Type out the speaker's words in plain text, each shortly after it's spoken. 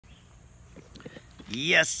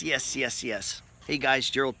Yes, yes, yes, yes. Hey guys,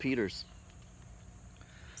 Gerald Peters.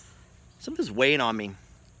 Something's weighing on me.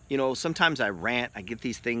 You know, sometimes I rant. I get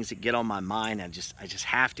these things that get on my mind. I just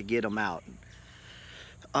have to get them out.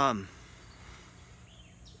 One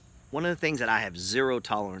of the things that I have zero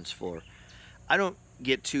tolerance for, I don't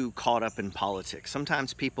get too caught up in politics.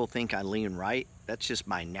 Sometimes people think I lean right. That's just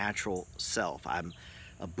my natural self. I'm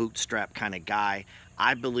a bootstrap kind of guy.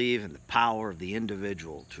 I believe in the power of the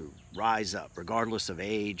individual to rise up, regardless of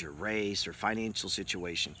age or race or financial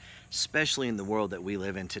situation, especially in the world that we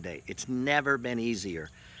live in today. It's never been easier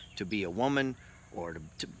to be a woman or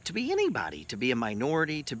to be anybody, to be a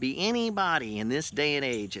minority, to be anybody in this day and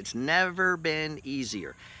age. It's never been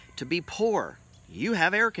easier. To be poor, you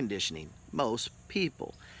have air conditioning, most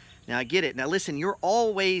people. Now I get it. Now listen, you're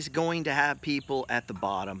always going to have people at the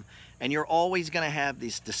bottom, and you're always going to have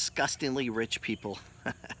these disgustingly rich people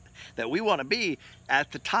that we want to be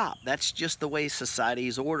at the top. That's just the way society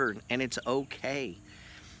is ordered, and it's okay.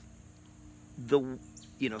 So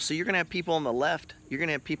you're going to have people on the left, you're going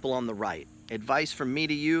to have people on the right. Advice from me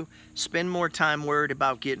to you, spend more time worried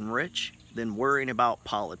about getting rich than worrying about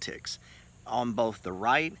politics on both the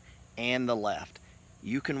right and the left.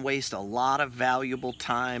 You can waste a lot of valuable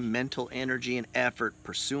time, mental energy, and effort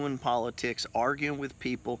pursuing politics, arguing with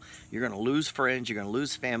people. You're going to lose friends, you're going to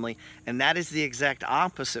lose family, and that is the exact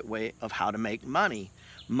opposite way of how to make money.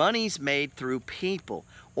 Money's made through people.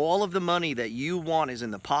 All of the money that you want is in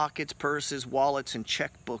the pockets, purses, wallets, and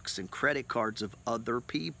checkbooks and credit cards of other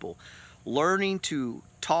people. Learning to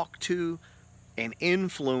talk to and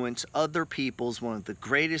influence other people is one of the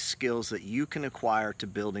greatest skills that you can acquire to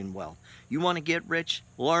building wealth. You want to get rich?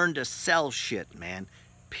 Learn to sell shit, man.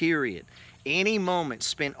 Period. Any moment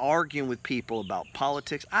spent arguing with people about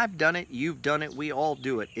politics, I've done it, you've done it, we all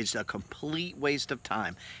do it. It's a complete waste of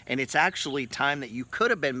time. And it's actually time that you could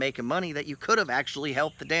have been making money, that you could have actually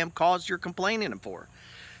helped the damn cause you're complaining for.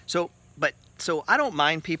 So I don't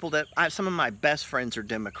mind people that, some of my best friends are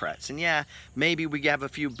Democrats. And yeah, maybe we have a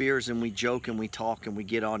few beers and we joke and we talk and we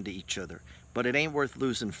get on to each other. But it ain't worth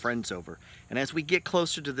losing friends over. And as we get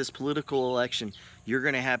closer to this political election, you're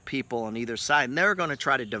going to have people on either side, and they're going to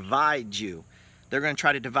try to divide you. They're going to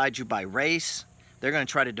try to divide you by race. They're going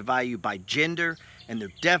to try to divide you by gender. And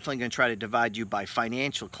they're definitely going to try to divide you by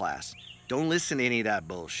financial class. Don't listen to any of that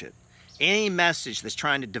bullshit. Any message that's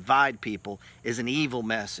trying to divide people is an evil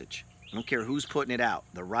message. I don't care who's putting it out,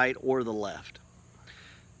 the right or the left.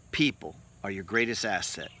 People are your greatest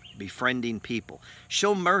asset. Befriending people.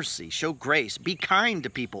 Show mercy, show grace, be kind to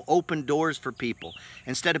people, open doors for people.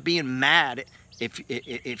 Instead of being mad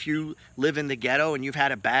if you live in the ghetto and you've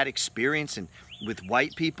had a bad experience with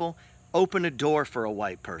white people, open a door for a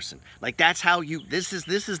white person. Like that's how this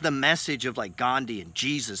is the message of like Gandhi and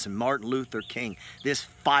Jesus and Martin Luther King. This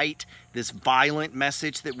fight, this violent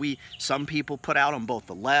message that some people put out on both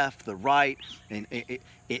the left, the right, and it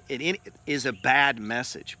is a bad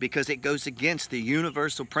message because it goes against the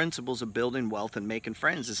universal principles of building wealth and making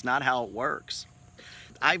friends. It's not how it works.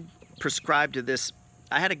 I prescribe to this.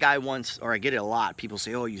 I had a guy once, or I get it a lot. People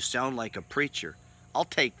say, oh, you sound like a preacher. I'll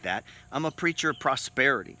take that. I'm a preacher of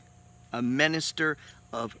prosperity, a minister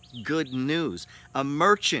of good news, a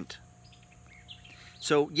merchant.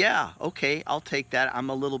 So yeah, okay, I'll take that. I'm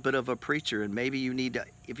a little bit of a preacher, and maybe you need to,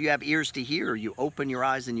 if you have ears to hear, you open your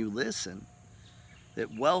eyes and you listen.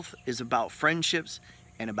 That wealth is about friendships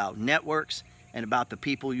and about networks and about the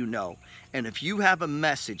people you know. And if you have a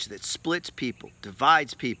message that splits people,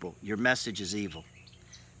 divides people, your message is evil.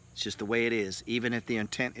 It's just the way it is, even if the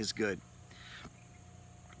intent is good.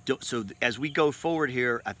 So as we go forward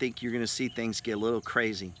here, I think you're going to see things get a little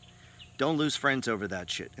crazy. Don't lose friends over that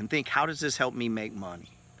shit. And think, how does this help me make money?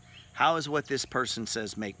 How is what this person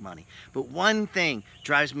says make money? But one thing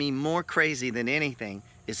drives me more crazy than anything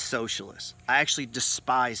is socialists. I actually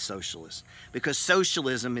despise socialists because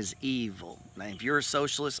socialism is evil. Now, if you're a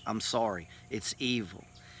socialist, I'm sorry. It's evil.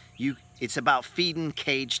 It's about feeding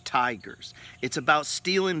caged tigers. It's about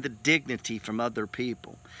stealing the dignity from other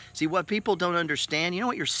people. See, what people don't understand, you know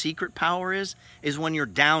what your secret power is? Is when you're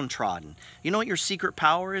downtrodden. You know what your secret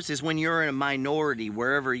power is? Is when you're in a minority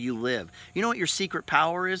wherever you live. You know what your secret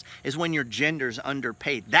power is? Is when your gender's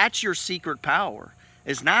underpaid. That's your secret power.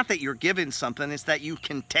 It's not that you're given something, it's that you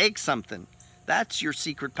can take something. That's your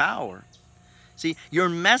secret power. See, your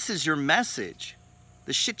mess is your message.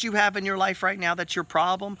 The shit you have in your life right now that's your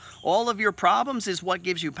problem, all of your problems is what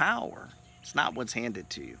gives you power. It's not what's handed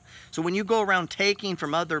to you. So when you go around taking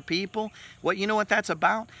from other people, you know what that's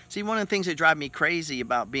about? See, one of the things that drive me crazy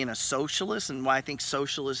about being a socialist and why I think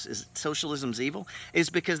socialism's evil is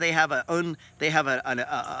because they have a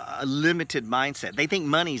limited mindset. They think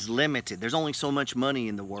money's limited. There's only so much money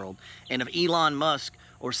in the world. And if Elon Musk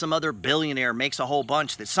or some other billionaire makes a whole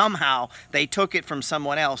bunch, that somehow they took it from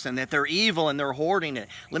someone else and that they're evil and they're hoarding it.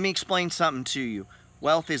 Let me explain something to you.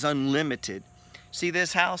 Wealth is unlimited. See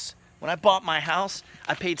this house? When I bought my house,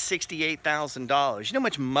 I paid $68,000. You know how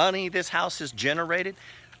much money this house has generated?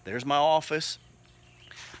 There's my office.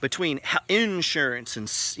 Between insurance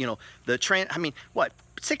and, you know, I mean, what?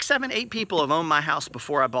 6, 7, 8 people have owned my house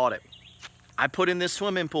before I bought it. I put in this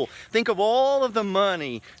swimming pool. Think of all of the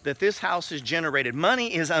money that this house has generated.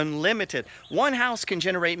 Money is unlimited. One house can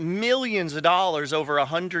generate millions of dollars over a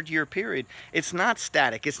 100-year period. It's not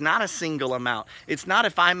static. It's not a single amount. It's not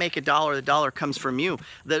if I make $1, the dollar comes from you.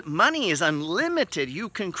 The money is unlimited. You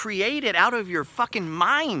can create it out of your fucking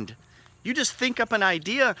mind. You just think up an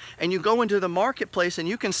idea and you go into the marketplace and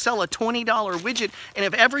you can sell a $20 widget. And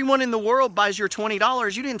if everyone in the world buys your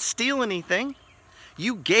 $20, you didn't steal anything.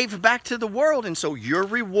 You gave back to the world, and so you're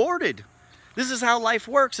rewarded. This is how life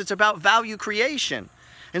works. It's about value creation.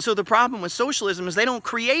 And so the problem with socialism is they don't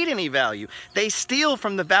create any value. They steal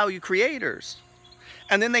from the value creators.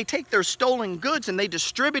 And then they take their stolen goods and they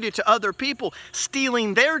distribute it to other people,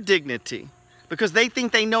 stealing their dignity because they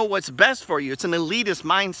think they know what's best for you. It's an elitist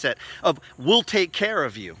mindset of, we'll take care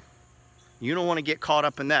of you. You don't want to get caught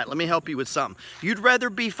up in that. Let me help you with something. You'd rather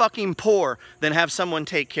be fucking poor than have someone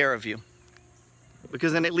take care of you.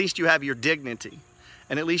 Because then at least you have your dignity.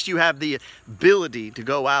 And at least you have the ability to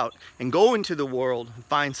go out and go into the world and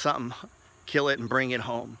find something, kill it and bring it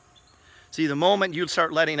home. See, the moment you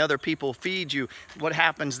start letting other people feed you, what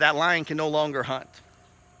happens? That lion can no longer hunt.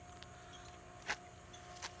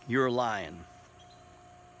 You're a lion.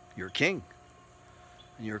 You're a king.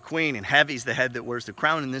 And you're a queen. And heavy's the head that wears the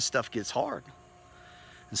crown. And this stuff gets hard.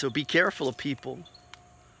 And so be careful of people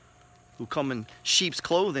who come in sheep's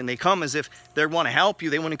clothing. They come as if they want to help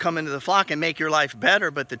you. They want to come into the flock and make your life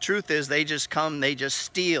better. But the truth is they just come, they just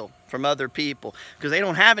steal from other people because they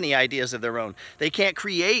don't have any ideas of their own. They can't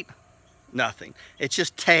create nothing. It's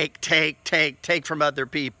just take from other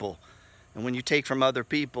people. And when you take from other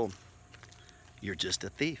people, you're just a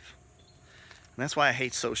thief. And that's why I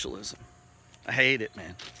hate socialism. I hate it,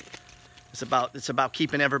 man. It's about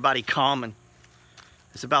keeping everybody common.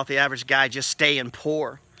 It's about the average guy just staying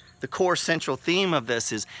poor. The core central theme of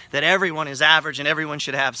this is that everyone is average and everyone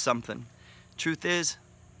should have something. Truth is,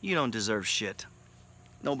 you don't deserve shit.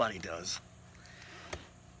 Nobody does.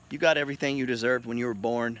 You got everything you deserved when you were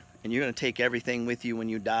born, and you're going to take everything with you when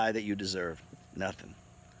you die that you deserve. Nothing.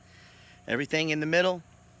 Everything in the middle,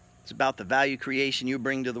 it's about the value creation you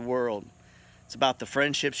bring to the world. It's about the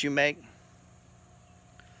friendships you make.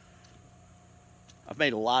 I've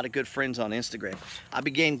made a lot of good friends on Instagram. I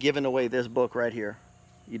began giving away this book right here.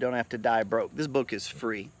 You don't have to die broke. This book is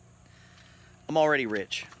free. I'm already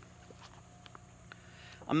rich.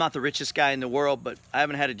 I'm not the richest guy in the world, but I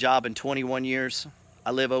haven't had a job in 21 years.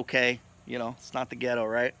 I live okay. You know, it's not the ghetto,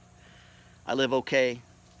 right? I live okay.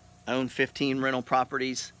 I own 15 rental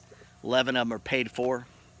properties. 11 of them are paid for.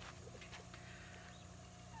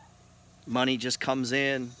 Money just comes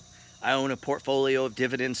in. I own a portfolio of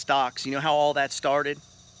dividend stocks. You know how all that started?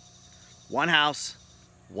 One house,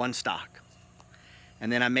 one stock.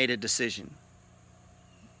 And then I made a decision.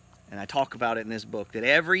 And I talk about it in this book, that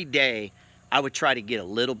every day I would try to get a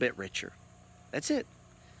little bit richer. That's it.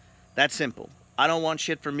 That's simple. I don't want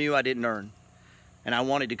shit from you I didn't earn. And I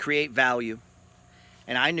wanted to create value.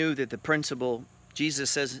 And I knew that the principle, Jesus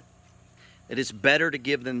says, that it's better to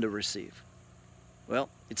give than to receive. Well,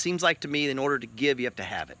 it seems like to me in order to give, you have to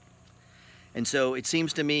have it. And so it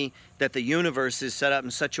seems to me that the universe is set up in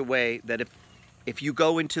such a way that if you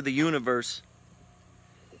go into the universe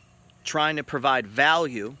trying to provide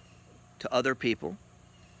value to other people,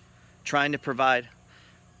 trying to provide,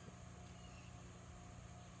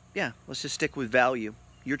 let's just stick with value.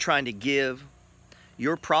 You're trying to give.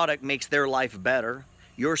 Your product makes their life better.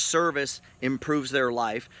 Your service improves their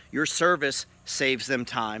life. Your service saves them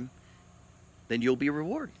time. Then you'll be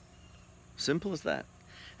rewarded. Simple as that.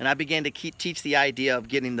 And I began to teach the idea of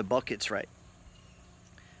getting the buckets right.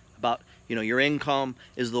 About, your income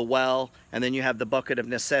is the well, and then you have the bucket of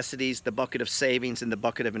necessities, the bucket of savings, and the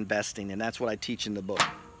bucket of investing. And that's what I teach in the book.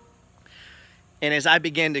 And as I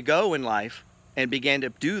began to go in life and began to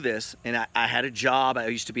do this, and I had a job. I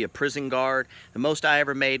used to be a prison guard. The most I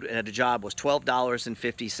ever made at a job was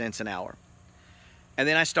 $12.50 an hour. And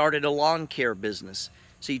then I started a lawn care business.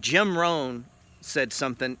 See, Jim Rohn said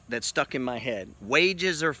something that stuck in my head.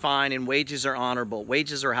 Wages are fine and wages are honorable.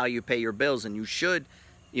 Wages are how you pay your bills, and you should,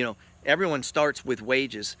 you know, everyone starts with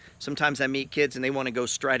wages. Sometimes I meet kids and they want to go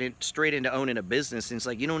straight into owning a business, and it's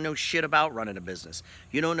like, you don't know shit about running a business.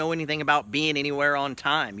 You don't know anything about being anywhere on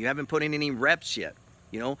time. You haven't put in any reps yet.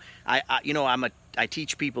 You know, I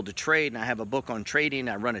teach people to trade, and I have a book on trading.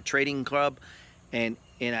 I run a trading club, and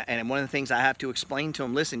one of the things I have to explain to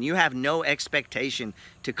them, listen, you have no expectation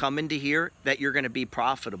to come into here that you're going to be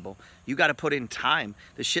profitable. You got to put in time.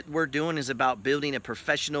 The shit we're doing is about building a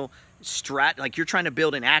professional like you're trying to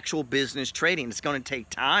build an actual business trading. It's going to take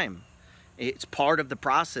time. It's part of the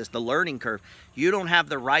process, the learning curve. You don't have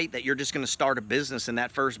the right that you're just going to start a business and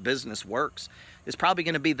that first business works. It's probably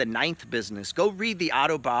going to be the 9th business. Go read the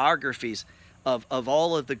autobiographies of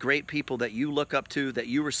all of the great people that you look up to, that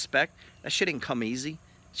you respect. That shit didn't come easy.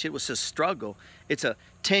 Shit was a struggle. It's a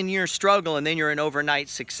 10-year struggle, and then you're an overnight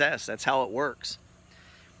success. That's how it works.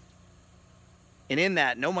 And in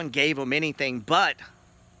that, no one gave them anything, but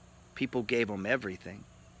people gave them everything.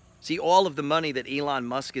 See, all of the money that Elon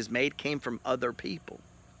Musk has made came from other people.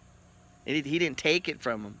 He didn't take it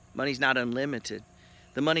from them. Money's not unlimited.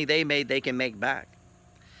 The money they made, they can make back.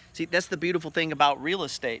 See, that's the beautiful thing about real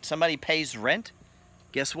estate. Somebody pays rent.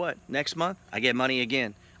 Guess what? Next month, I get money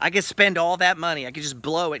again. I can spend all that money. I can just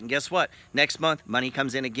blow it, and guess what? Next month, money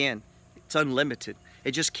comes in again. It's unlimited.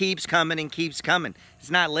 It just keeps coming and keeps coming. It's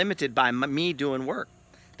not limited by me doing work.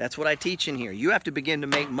 That's what I teach in here. You have to begin to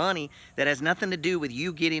make money that has nothing to do with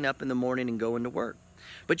you getting up in the morning and going to work.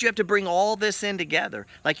 But you have to bring all this in together.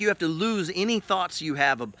 Like, you have to lose any thoughts you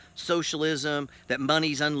have of socialism, that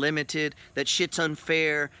money's unlimited, that shit's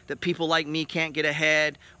unfair, that people like me can't get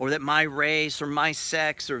ahead, or that my race or my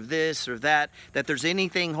sex or this or that there's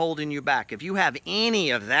anything holding you back. If you have any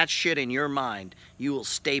of that shit in your mind, you will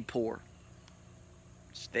stay poor.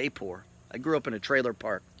 Stay poor. I grew up in a trailer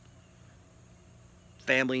park.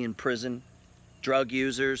 Family in prison, drug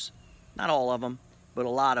users, not all of them, but a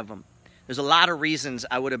lot of them. There's a lot of reasons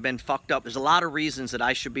I would have been fucked up. There's a lot of reasons that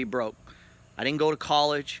I should be broke. I didn't go to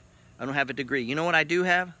college. I don't have a degree. You know what I do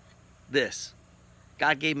have? This.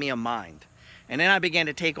 God gave me a mind. And then I began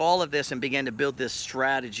to take all of this and began to build this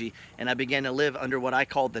strategy, and I began to live under what I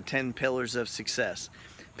call the 10 pillars of success.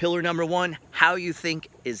 Pillar number 1, how you think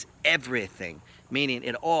is everything, meaning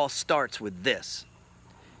it all starts with this.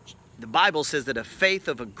 The Bible says that a faith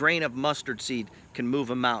of a grain of mustard seed can move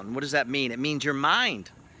a mountain. What does that mean? It means your mind.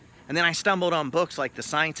 And then I stumbled on books like The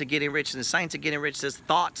Science of Getting Rich, and The Science of Getting Rich says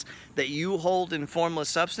thoughts that you hold in formless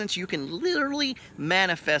substance, you can literally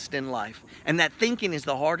manifest in life. And that thinking is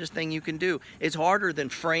the hardest thing you can do. It's harder than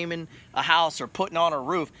framing a house or putting on a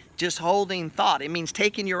roof. Just holding thought. It means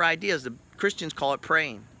taking your ideas. The Christians call it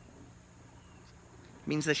praying. It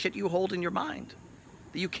means the shit you hold in your mind,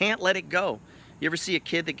 that you can't let it go. You ever see a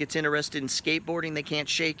kid that gets interested in skateboarding? They can't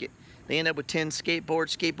shake it. They end up with 10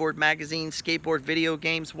 skateboards, skateboard magazines, skateboard video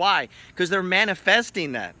games. Why? Because they're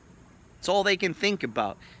manifesting that. It's all they can think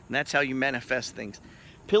about. And that's how you manifest things.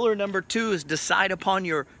 Pillar number 2 is decide upon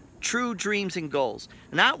your true dreams and goals.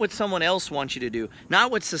 Not what someone else wants you to do.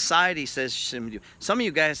 Not what society says you should do. Some of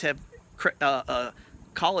you guys have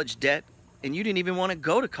college debt, and you didn't even want to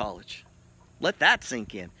go to college. Let that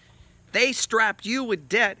sink in. They strapped you with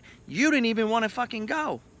debt. You didn't even want to fucking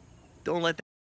go. Don't let that